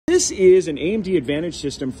This is an AMD Advantage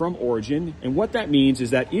System from Origin, and what that means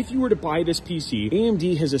is that if you were to buy this PC,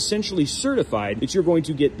 AMD has essentially certified that you're going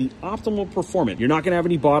to get the optimal performance. You're not going to have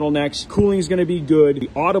any bottlenecks, cooling is going to be good,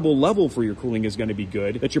 the audible level for your cooling is going to be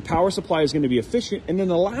good, that your power supply is going to be efficient, and then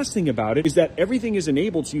the last thing about it is that everything is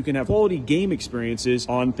enabled so you can have quality game experiences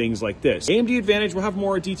on things like this. AMD Advantage, we'll have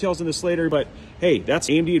more details on this later, but hey,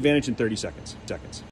 that's AMD Advantage in 30 seconds.